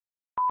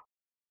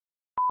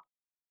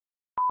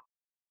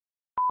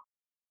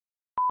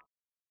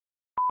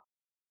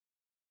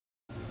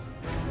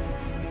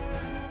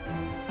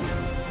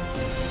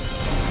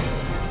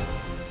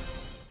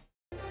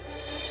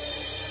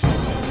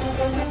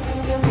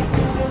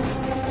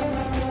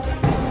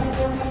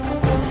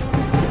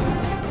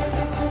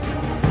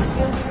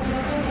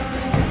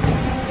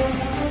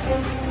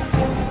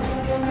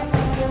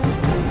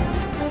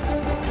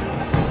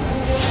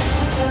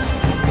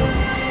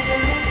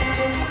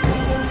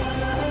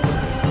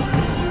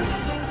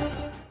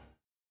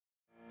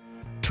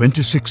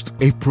26th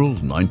April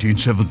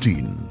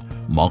 1917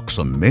 marks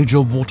a major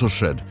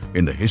watershed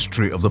in the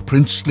history of the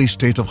princely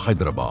state of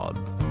Hyderabad.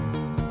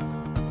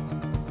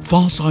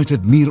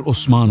 Far-sighted Mir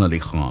Osman Ali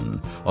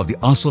Khan of the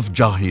Asaf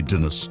Jahi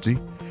dynasty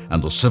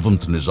and the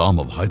 7th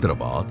Nizam of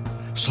Hyderabad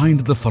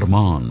signed the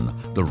Farman,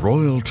 the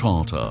royal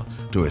charter,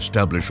 to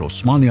establish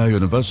Osmania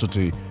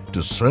University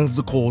to serve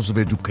the cause of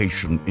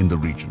education in the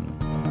region.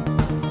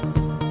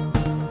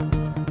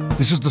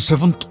 This is the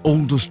 7th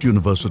oldest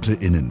university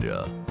in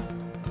India,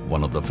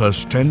 one of the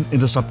first 10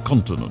 in the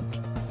subcontinent.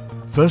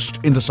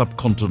 First in the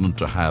subcontinent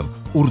to have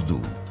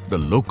Urdu, the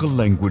local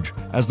language,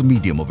 as the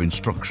medium of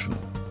instruction.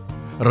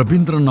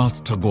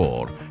 Rabindranath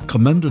Tagore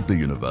commended the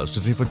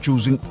university for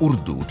choosing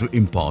Urdu to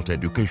impart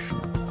education.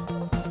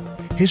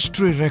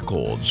 History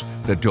records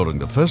that during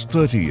the first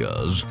 30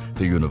 years,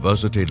 the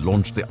university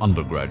launched the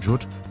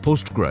undergraduate,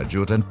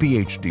 postgraduate and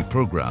PhD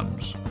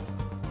programs.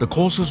 The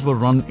courses were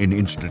run in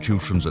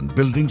institutions and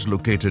buildings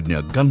located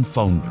near gun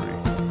foundry.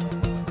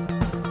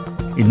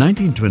 In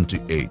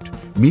 1928,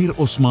 Mir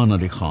Osman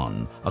Ali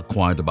Khan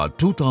acquired about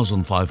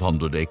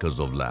 2,500 acres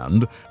of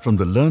land from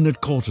the learned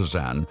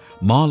courtesan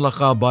Ma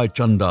Lakabai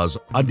Chanda's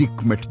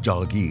Adikmet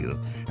Jagir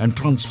and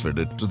transferred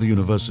it to the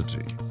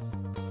university.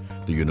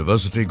 The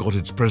university got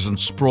its present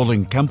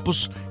sprawling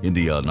campus in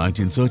the year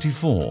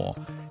 1934,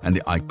 and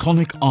the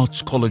iconic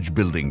Arts College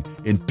building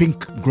in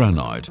pink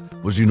granite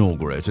was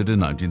inaugurated in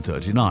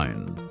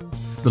 1939.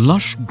 The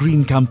lush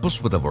green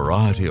campus with a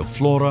variety of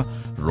flora,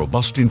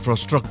 robust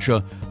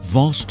infrastructure,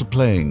 vast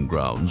playing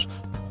grounds,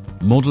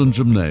 modern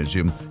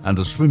gymnasium and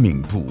a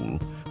swimming pool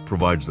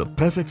provides the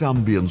perfect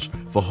ambience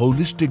for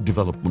holistic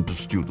development of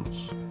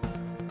students.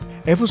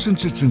 Ever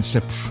since its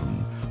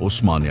inception,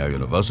 Osmania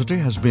University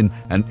has been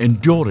an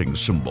enduring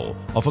symbol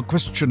of a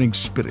questioning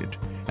spirit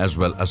as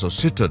well as a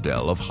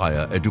citadel of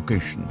higher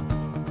education.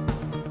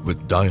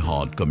 With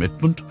die-hard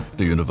commitment,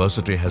 the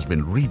university has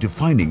been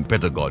redefining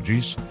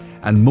pedagogies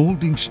and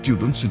molding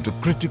students into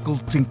critical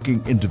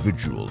thinking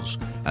individuals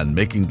and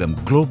making them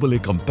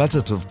globally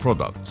competitive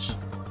products.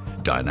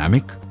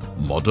 Dynamic,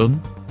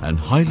 modern and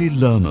highly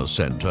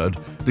learner-centered,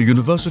 the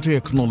university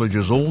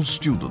acknowledges all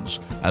students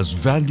as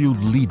valued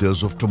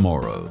leaders of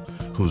tomorrow,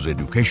 whose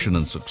education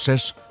and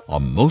success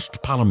are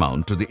most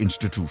paramount to the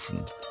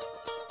institution.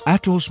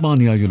 At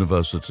Osmania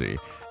University,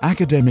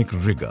 academic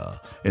rigor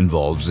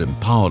involves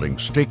empowering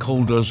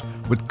stakeholders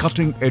with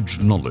cutting-edge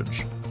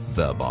knowledge,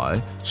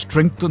 thereby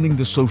strengthening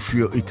the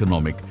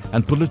socio-economic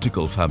and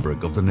political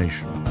fabric of the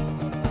nation.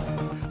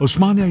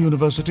 Osmania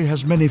University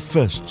has many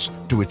firsts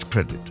to its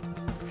credit.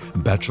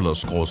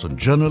 Bachelor's course in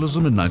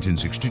journalism in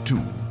 1962,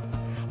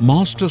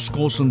 Master's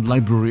course in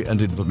library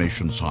and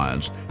information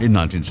science in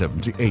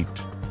 1978,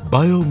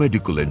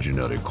 biomedical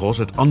engineering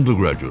course at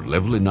undergraduate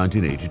level in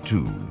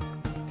 1982.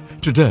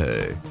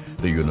 Today,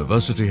 the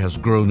university has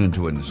grown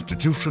into an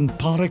institution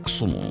par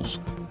excellence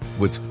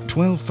with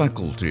 12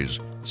 faculties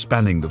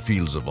spanning the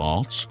fields of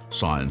arts,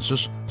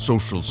 sciences,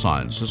 social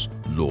sciences,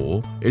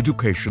 law,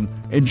 education,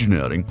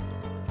 engineering,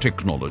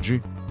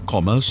 technology,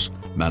 commerce,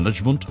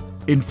 management,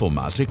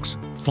 informatics,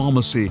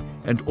 pharmacy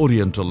and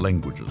Oriental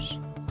languages.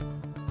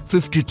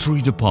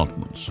 53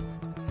 departments,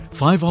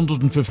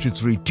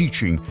 553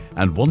 teaching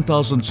and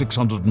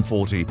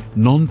 1,640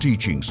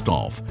 non-teaching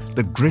staff,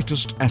 the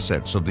greatest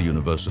assets of the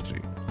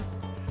university.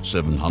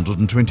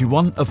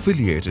 721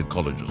 affiliated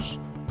colleges,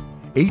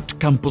 8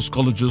 campus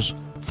colleges,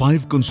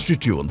 5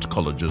 constituent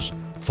colleges,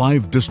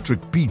 5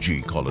 district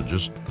PG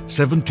colleges,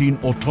 17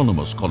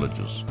 autonomous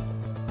colleges,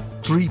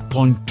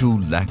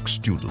 3.2 lakh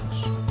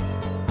students.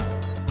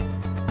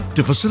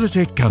 To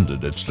facilitate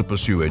candidates to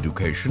pursue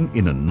education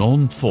in a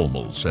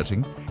non-formal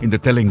setting in the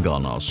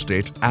Telangana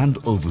state and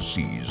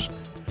overseas,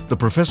 the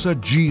Professor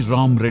G.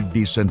 Ram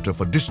Reddy Center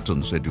for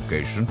Distance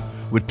Education,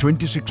 with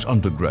 26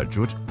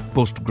 undergraduate,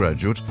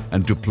 postgraduate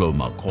and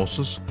diploma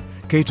courses,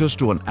 caters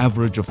to an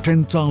average of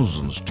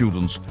 10,000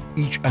 students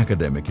each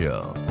academic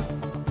year.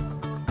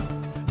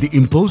 The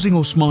imposing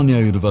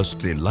Osmania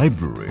University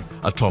Library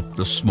atop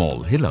the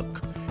small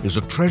hillock is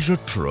a treasure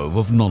trove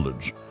of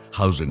knowledge,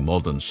 housing more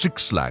than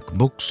 6 lakh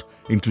books,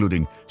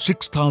 including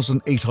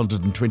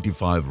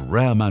 6,825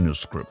 rare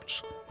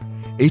manuscripts.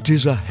 It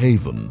is a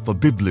haven for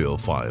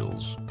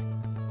bibliophiles.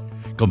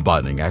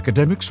 Combining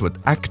academics with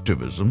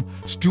activism,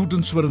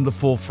 students were in the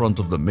forefront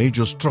of the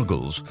major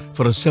struggles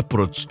for a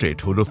separate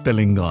statehood of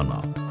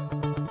Telangana.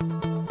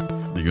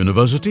 The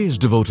university is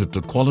devoted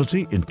to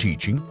quality in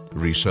teaching,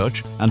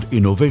 research and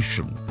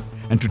innovation,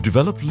 and to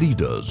develop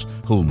leaders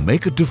who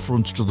make a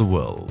difference to the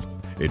world.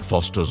 It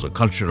fosters a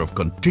culture of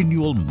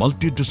continual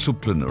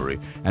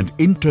multidisciplinary and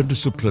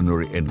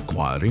interdisciplinary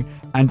inquiry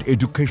and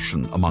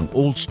education among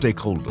all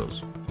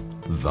stakeholders.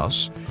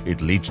 Thus, it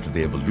leads to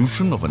the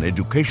evolution of an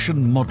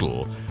education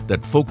model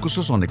that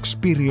focuses on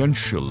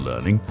experiential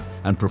learning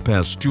and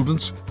prepares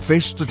students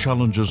face the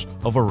challenges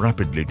of a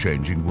rapidly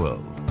changing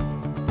world.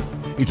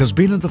 It has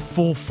been at the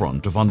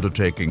forefront of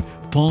undertaking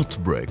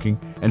path-breaking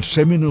and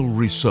seminal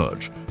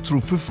research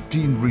through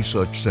 15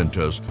 research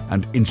centers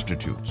and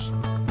institutes.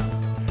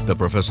 The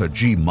Professor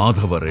G.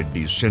 Madhava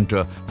Reddy's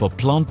Center for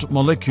Plant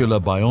Molecular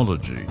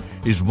Biology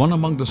is one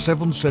among the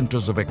 7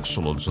 centers of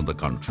excellence in the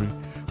country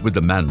with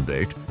the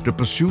mandate to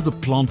pursue the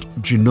plant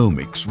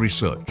genomics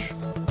research.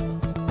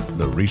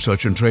 The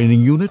Research and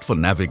Training Unit for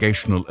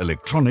Navigational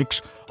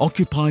Electronics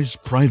occupies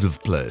pride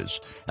of place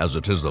as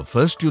it is the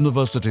first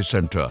university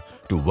center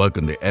to work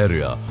in the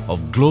area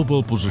of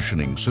Global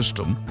Positioning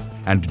System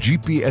and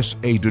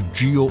GPS-aided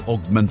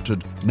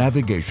Geo-Augmented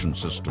Navigation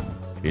System.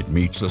 It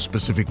meets the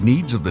specific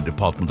needs of the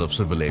Department of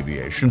Civil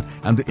Aviation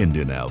and the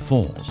Indian Air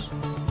Force.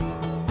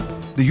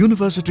 The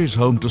university is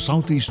home to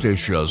Southeast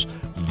Asia's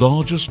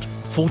largest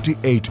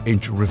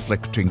 48-inch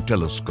reflecting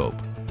telescope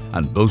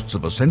and boasts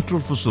of a central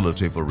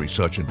facility for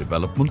research and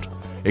development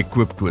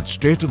equipped with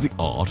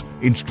state-of-the-art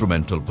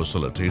instrumental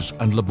facilities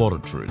and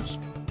laboratories.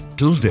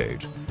 Till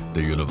date,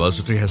 the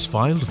university has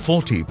filed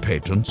 40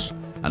 patents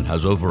and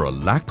has over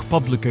 1 lakh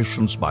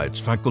publications by its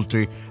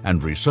faculty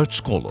and research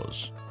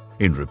scholars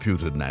in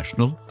reputed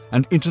national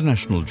and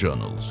international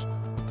journals.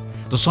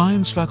 The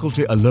science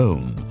faculty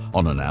alone,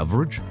 on an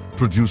average,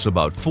 produce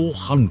about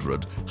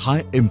 400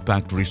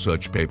 high-impact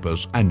research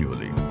papers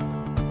annually.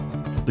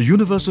 The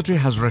university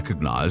has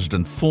recognized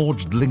and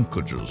forged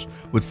linkages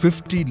with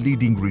 50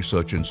 leading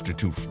research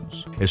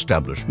institutions,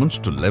 establishments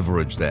to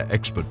leverage their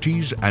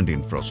expertise and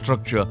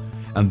infrastructure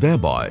and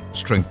thereby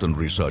strengthen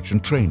research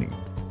and training.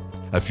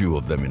 A few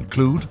of them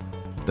include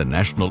the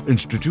National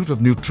Institute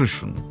of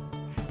Nutrition,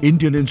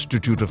 Indian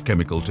Institute of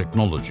Chemical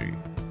Technology,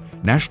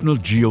 National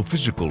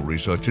Geophysical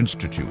Research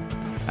Institute,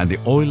 and the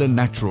Oil and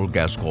Natural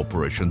Gas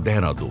Corporation,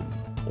 Dehradun.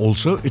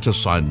 Also, it has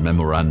signed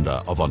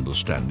memoranda of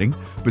understanding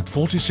with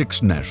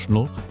 46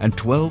 national and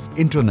 12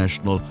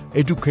 international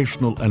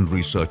educational and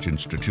research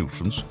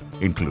institutions,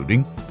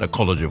 including the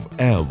College of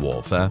Air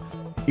Warfare,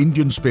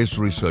 Indian Space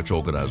Research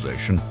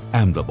Organization,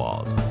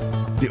 Ahmedabad.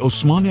 The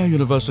Osmania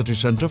University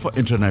Center for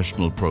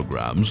International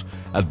Programs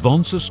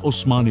advances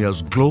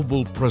Osmania's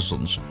global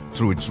presence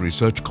through its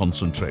research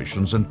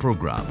concentrations and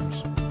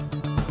programs.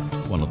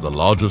 One of the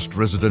largest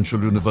residential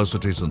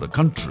universities in the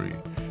country,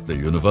 the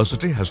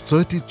university has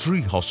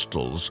 33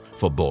 hostels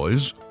for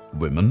boys,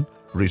 women,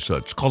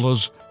 research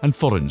scholars and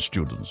foreign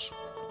students.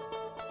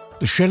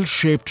 The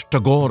shell-shaped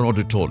Tagore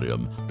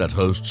Auditorium that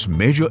hosts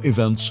major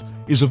events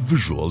is a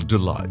visual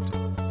delight.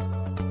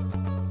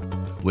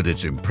 With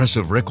its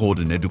impressive record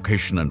in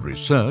education and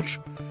research,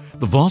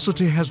 the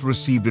varsity has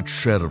received its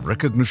share of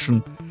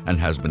recognition and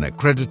has been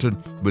accredited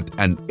with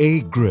an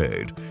A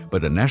grade by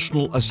the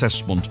National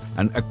Assessment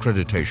and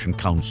Accreditation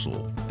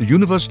Council. The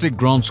University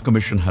Grants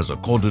Commission has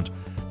accorded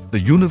the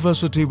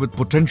University with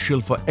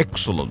Potential for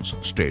Excellence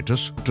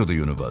status to the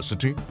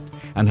university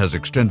and has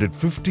extended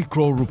 50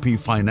 crore rupee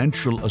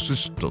financial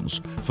assistance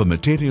for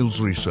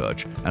materials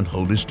research and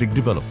holistic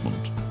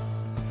development.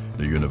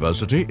 The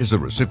university is a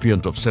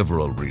recipient of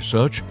several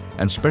research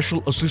and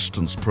special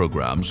assistance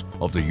programs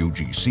of the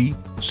UGC,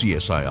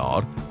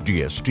 CSIR,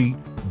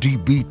 GST,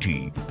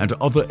 DBT and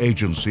other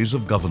agencies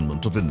of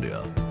Government of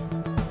India.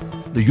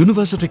 The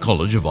University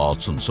College of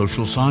Arts and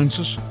Social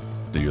Sciences,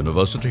 the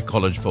University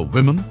College for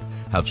Women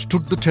have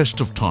stood the test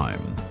of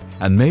time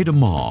and made a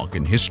mark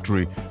in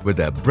history with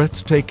their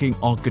breathtaking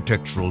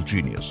architectural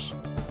genius.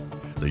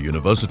 The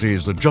university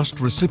is the just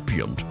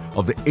recipient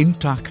of the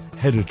Intac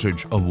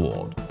Heritage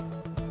Award.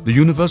 The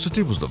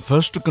university was the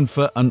first to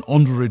confer an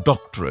honorary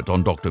doctorate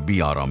on Dr.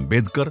 B.R.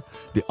 Ambedkar,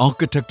 the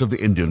architect of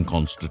the Indian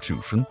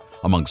Constitution,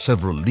 among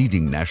several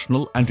leading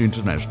national and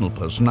international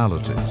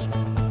personalities.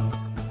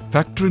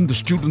 Factoring the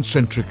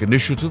student-centric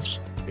initiatives,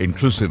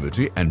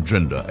 inclusivity and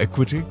gender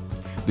equity,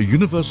 the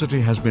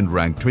university has been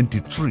ranked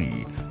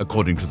 23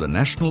 according to the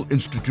National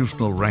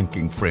Institutional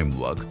Ranking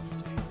Framework,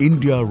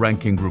 India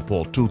Ranking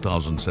Report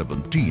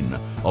 2017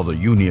 of the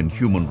Union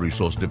Human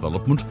Resource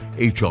Development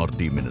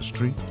HRD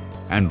Ministry,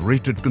 and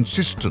rated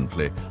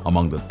consistently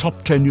among the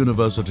top 10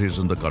 universities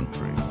in the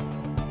country.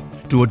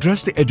 To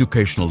address the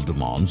educational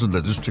demands in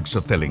the districts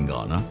of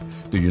Telangana,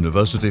 the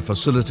university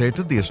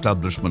facilitated the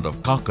establishment of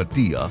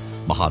Kakatiya,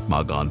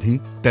 Mahatma Gandhi,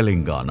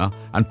 Telangana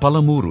and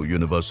Palamuru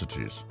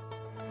universities.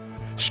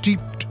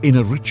 Steeped in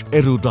a rich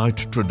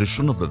erudite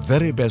tradition of the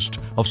very best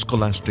of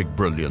scholastic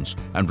brilliance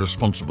and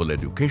responsible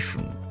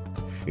education,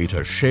 it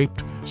has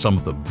shaped some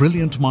of the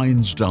brilliant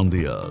minds down the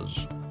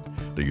years.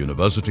 The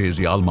university is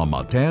the alma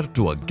mater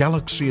to a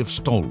galaxy of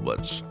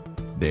stalwarts.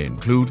 They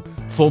include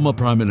former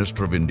Prime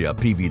Minister of India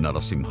P.V.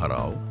 Narasimha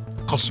Rao,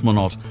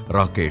 cosmonaut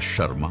Rakesh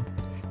Sharma,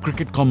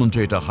 cricket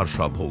commentator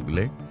Harsha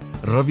Bhogle,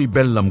 Ravi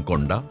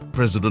Bellamkonda,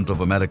 President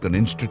of American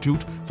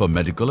Institute for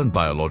Medical and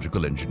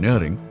Biological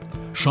Engineering,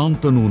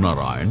 Shantanu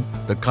Narayan,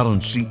 the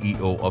current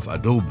CEO of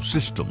Adobe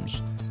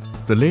Systems,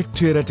 the late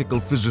theoretical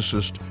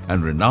physicist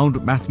and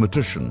renowned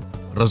mathematician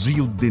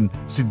Raziuddin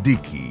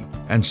Siddiqui,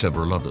 and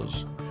several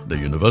others. The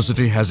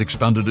university has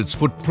expanded its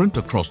footprint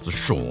across the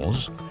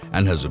shores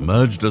and has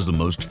emerged as the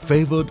most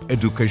favored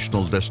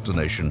educational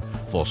destination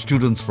for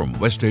students from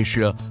West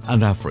Asia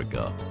and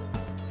Africa.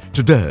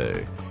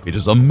 Today, It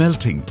is a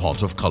melting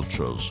pot of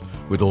cultures,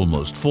 with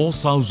almost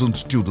 4,000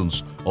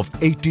 students of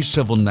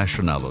 87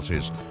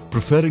 nationalities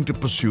preferring to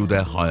pursue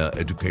their higher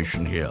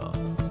education here.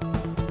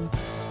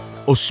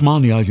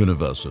 Osmania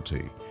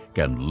University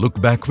can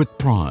look back with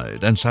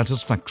pride and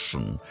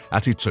satisfaction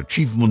at its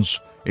achievements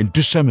in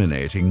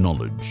disseminating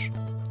knowledge.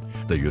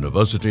 The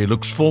university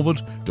looks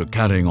forward to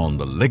carrying on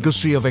the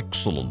legacy of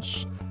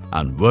excellence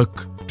and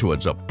work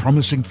towards a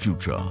promising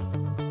future.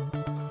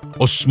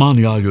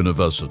 Osmania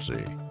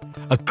University,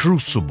 a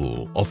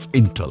crucible of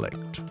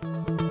intellect.